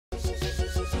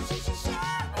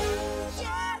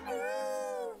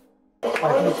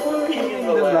was working in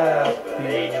the lab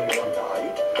late one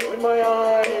night when my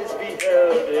eyes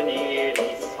beheld an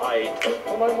eerie sight.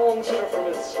 For my monster from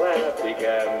its slab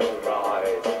began to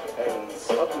rise, and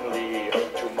suddenly,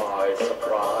 to my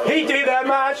surprise, He did that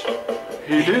mash.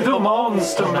 He did the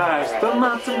monster mash, the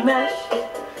monster mash.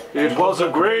 It was a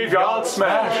graveyard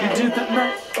smash. He did the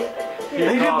mash. He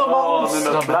did the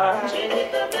monster mash.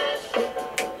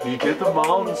 He did the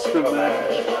monster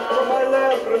mash. from my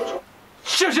laboratory.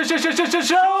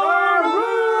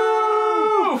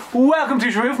 Sharuf! Welcome to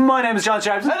Sharuf. My name is John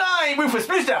Sharuf. And I'm Luke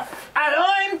FitzPatrick. And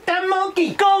I'm the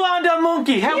monkey. Go on, the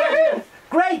monkey. How are you?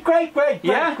 Great.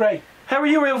 Yeah? Great. How are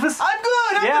you, Rufus? I'm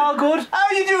good. I'm Yeah, all good. How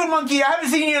are you doing, monkey? I haven't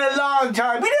seen you in a long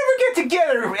time. We never get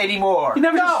together anymore. You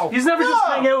never just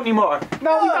hang out anymore.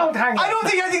 No, we don't hang out.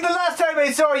 I think the last time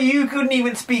I saw you, you couldn't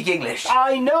even speak English.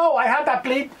 I know. I had that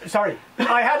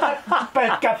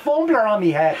fumbler on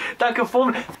me head. That could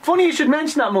fun. Funny you should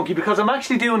mention that, monkey, because I'm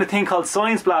actually doing a thing called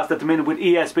Science Blast at the minute with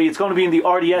ESB. It's going to be in the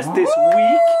RDS this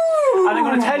week, and I'm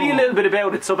going to tell you a little bit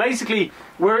about it. So basically,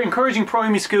 we're encouraging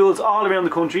primary schools all around the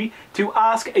country to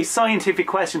ask a scientific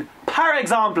question. For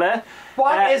example,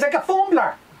 What is a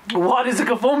fumbler? what is a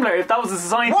gafumbler? If that was a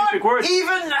scientific word. What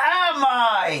even am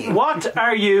I? What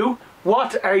are you?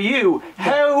 What are you?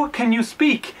 How can you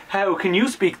speak? How can you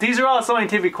speak? These are all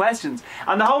scientific questions.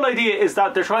 And the whole idea is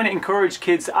that they're trying to encourage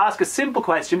kids to ask a simple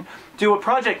question, do a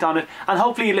project on it, and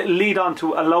hopefully it'll lead on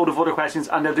to a load of other questions,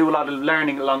 and they'll do a lot of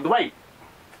learning along the way.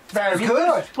 Very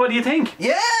good. What do you think?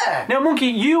 Yeah. Now, Monkey,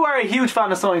 you are a huge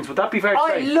fan of science. Would that be fair to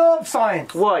I say? love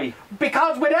science. Why?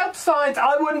 Because without science,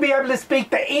 I wouldn't be able to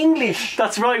speak the English.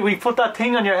 That's right. We put that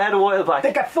thing on your head a while back. The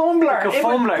gafumbler. The It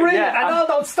was gafumbler, brilliant. yeah. And all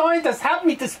those scientists helped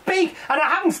me to speak, and I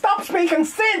haven't stopped speaking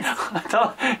since.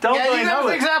 don't Yeah, I you know got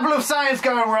an it? example of science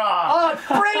going wrong. Oh, it's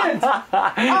brilliant.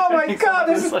 Oh my God,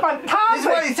 this is This is why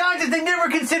fantastic. scientists, they never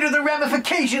consider the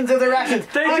ramifications of their actions.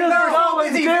 They Like, just they're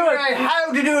always do figuring it. out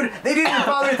how to do it. They didn't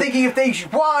bother thinking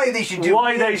if why they should do it.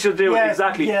 Why they should do Yeah, it,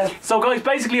 exactly. yeah. So guys,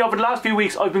 basically over the last few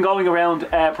weeks I've been going around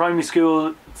primary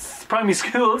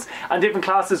schools and different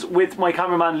classes with my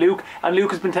cameraman Luke, and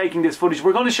Luke has been taking this footage.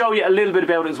 We're going to show you a little bit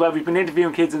about it as well. We've been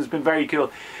interviewing kids and it's been very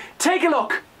cool. Take a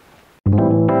look.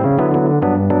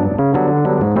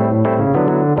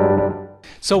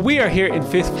 So we are here in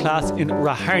 5th class in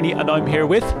Raharney, and I'm here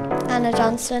with Anna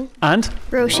Johnson. and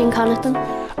Roisin Connaughton.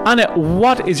 Anna.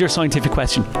 What is your scientific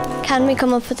question? Can we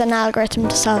come up with an algorithm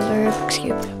to solve the Rubik's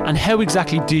Cube? And how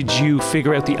exactly did you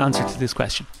figure out the answer to this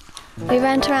question? We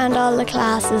went around all the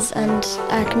classes and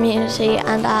our community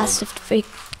and asked if we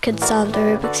could solve the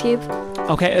Rubik's Cube.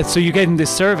 Okay, so you gave them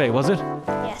this survey, was it?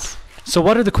 Yes. So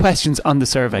what are the questions on the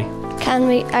survey?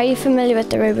 Are you familiar with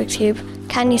the Rubik's Cube?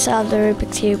 Can you solve the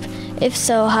Rubik's Cube? If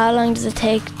so, how long does it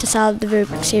take to solve the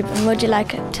Rubik's Cube? And would you like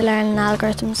to learn an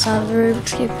algorithm to solve the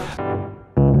Rubik's Cube?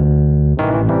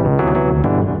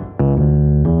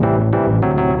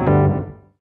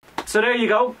 So there you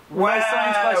go. Nice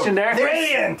science question there.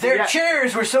 Brilliant. Their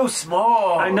chairs were so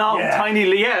small. I know, Yeah. tiny.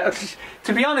 Yeah.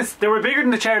 To be honest, they were bigger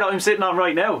than the chair that I'm sitting on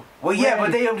right now. Well, yeah,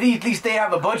 but at least they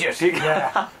have a budget.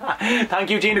 Yeah. Thank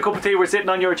you, Gina. Cup of tea. We're sitting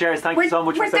on your chairs. Thank you so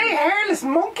much Were for they saying. hairless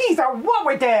monkeys or what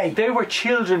were they? They were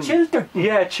children. Children.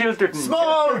 Yeah, children.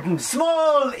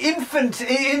 Small infant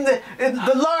in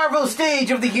the larval stage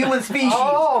of the human species.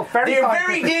 Oh, very They're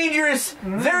very scientific. dangerous,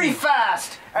 very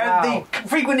fast, and Wow. they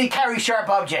frequently carry sharp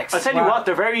objects. I tell you what,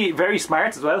 they're very, very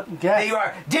smart as well. Yes. They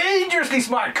are dangerously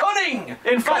smart, cunning.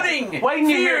 In fact, cunning. wait till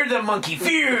you Fear hear- them, monkey.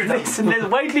 Fear them. Listen,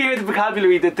 wait till you hear the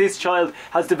vocabulary that this child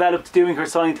has developed doing her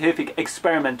scientific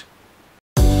experiment.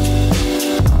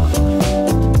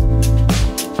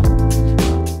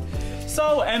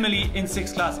 So, Emily in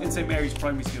 6th class in St Mary's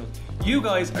Primary School, you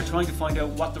guys are trying to find out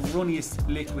what the runniest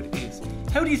liquid is.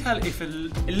 How do you tell if a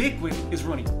liquid is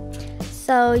runny?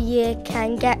 So you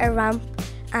can get a ramp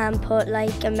and put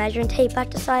like a measuring tape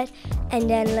at the side, and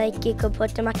then like you could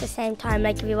put them at the same time.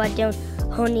 Like if you were doing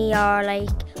honey or like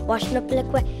washing up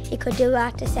liquid, you could do it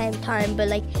at the same time. But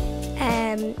like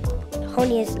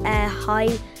honey is high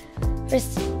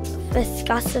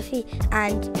viscosity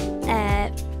and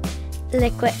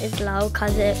liquid is low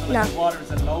because Water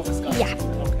is at low viscosity. Yeah.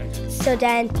 Okay. So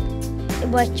then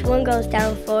which one goes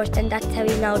down first, and that's how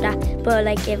you know that. But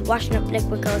like if washing up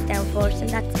liquid goes down first, and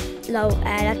that's low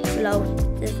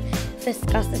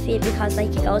viscosity because like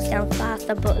it goes down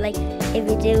faster. But like if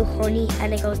you do honey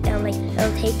and it goes down, like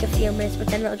it'll take a few minutes, but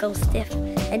then it'll go stiff,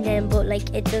 and then but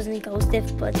like it doesn't go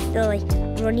stiff, but it's still like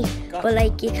runny. But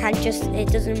like you can't just, it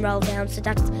doesn't roll down, so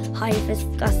that's high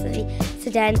viscosity. So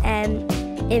then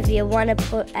if you want to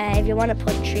put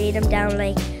three of them down,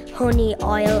 like honey,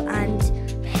 oil and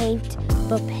paint,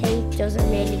 but paint doesn't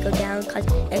really go down because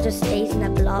it just stays in a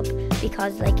blob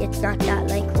because like it's not that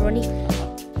like runny.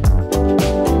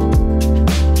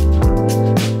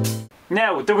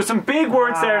 Now, there were some big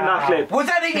words there in that clip. Was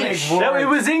that English? No, it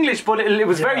was English, but it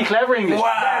was very clever English.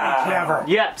 Wow. Clever.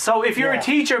 Yeah, so if you're a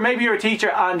teacher, maybe you're a teacher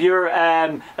and you're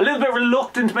a little bit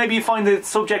reluctant, maybe you find the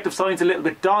subject of science a little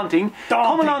bit daunting.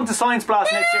 Come along to Science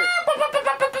Blast next year.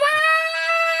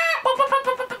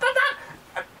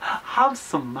 Have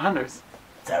some manners.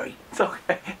 Sorry. It's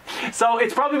okay. So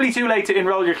it's probably too late to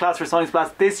enrol your class for Science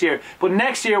Blast this year, but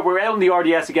next year we're out in the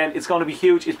RDS again. It's going to be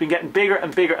huge. It's been getting bigger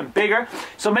and bigger and bigger.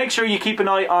 So make sure you keep an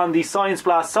eye on the Science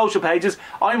Blast social pages.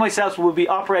 I myself will be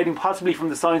operating possibly from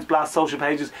the Science Blast social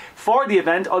pages for the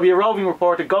event. I'll be a roving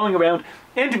reporter going around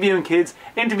interviewing kids,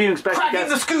 interviewing special Cracking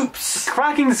guests. the scoops.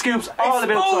 Cracking the scoops all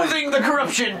about science. Exposing the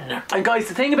corruption. And guys,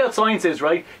 the thing about science is,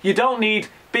 right, you don't need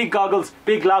big goggles,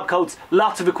 big lab coats,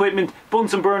 lots of equipment,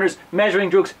 Bunsen burners, measuring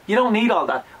drugs. You don't need all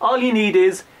that. All you need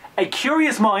is a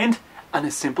curious mind and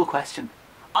a simple question.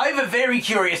 I have a very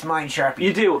curious mind, Sharpie.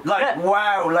 You do? Like, Yeah.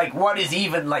 wow, like what is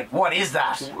even, like what is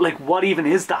that? Like, what even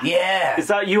is that? Yeah. Is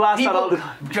that, you ask that all the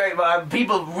time.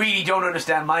 People really don't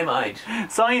understand my mind.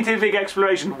 Scientific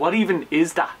exploration, what even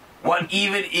is that? What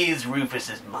even is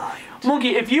Rufus's mind?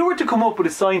 Monkey, if you were to come up with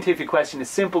a scientific question, a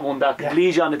simple one that could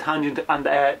lead you on a tangent and,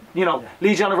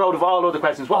 lead you on a road of all other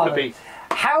questions, what would it be?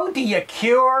 How do you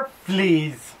cure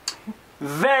fleas?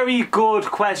 Very good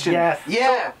question. Yes.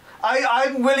 Yeah.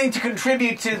 I'm willing to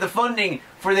contribute to the funding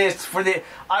for this. We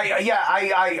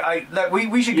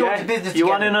should go into business You together.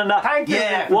 want in on that? Thank you.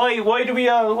 Yeah. Why do we...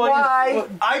 Why?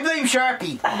 I blame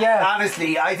Sharpie. Yeah.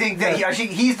 Honestly, I think that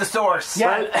he's the source.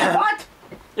 Yeah. What?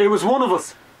 It was one of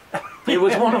us. It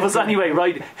was one of us anyway,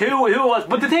 right? Who was?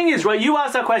 But the thing is, right, you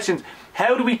asked that question,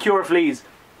 how do we cure fleas?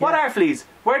 What are fleas?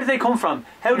 Where do they come from?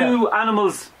 How do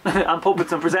animals and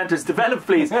puppets and presenters develop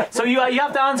fleas? So you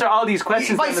have to answer all these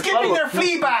questions. By in the skipping their follow-up.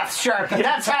 flea baths, Sharpie.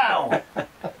 That's how.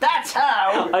 That's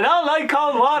how. I don't like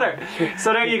cold water.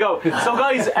 So there you go. So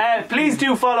guys, please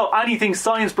do follow anything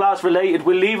Science Blast related.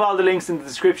 We'll leave all the links in the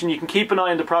description. You can keep an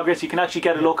eye on the progress. You can actually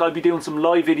get a look. I'll be doing some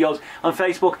live videos on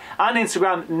Facebook and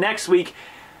Instagram next week.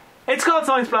 It's called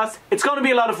Science Blast. It's going to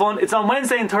be a lot of fun. It's on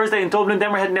Wednesday and Thursday in Dublin.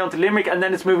 Then we're heading down to Limerick, and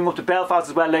then it's moving up to Belfast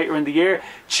as well later in the year.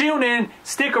 Tune in,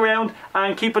 stick around,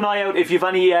 and keep an eye out if you've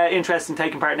any interest in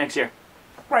taking part next year.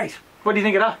 Right. What do you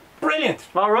think of that? Brilliant.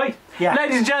 All right. Yeah.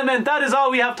 Ladies and gentlemen, that is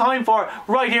all we have time for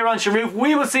right here on Sharuf.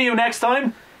 We will see you next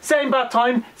time. Same bat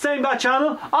time, same bat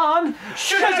channel on Sharuf.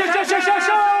 See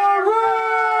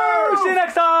you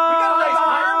next time. We got a nice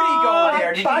harmony going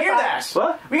there. Did you hear that?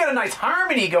 What? We got a nice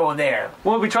harmony going there.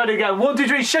 Well, we try it again. 1, 2,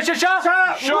 3.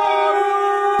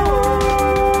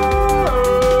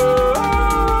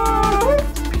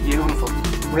 Beautiful.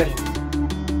 Brilliant.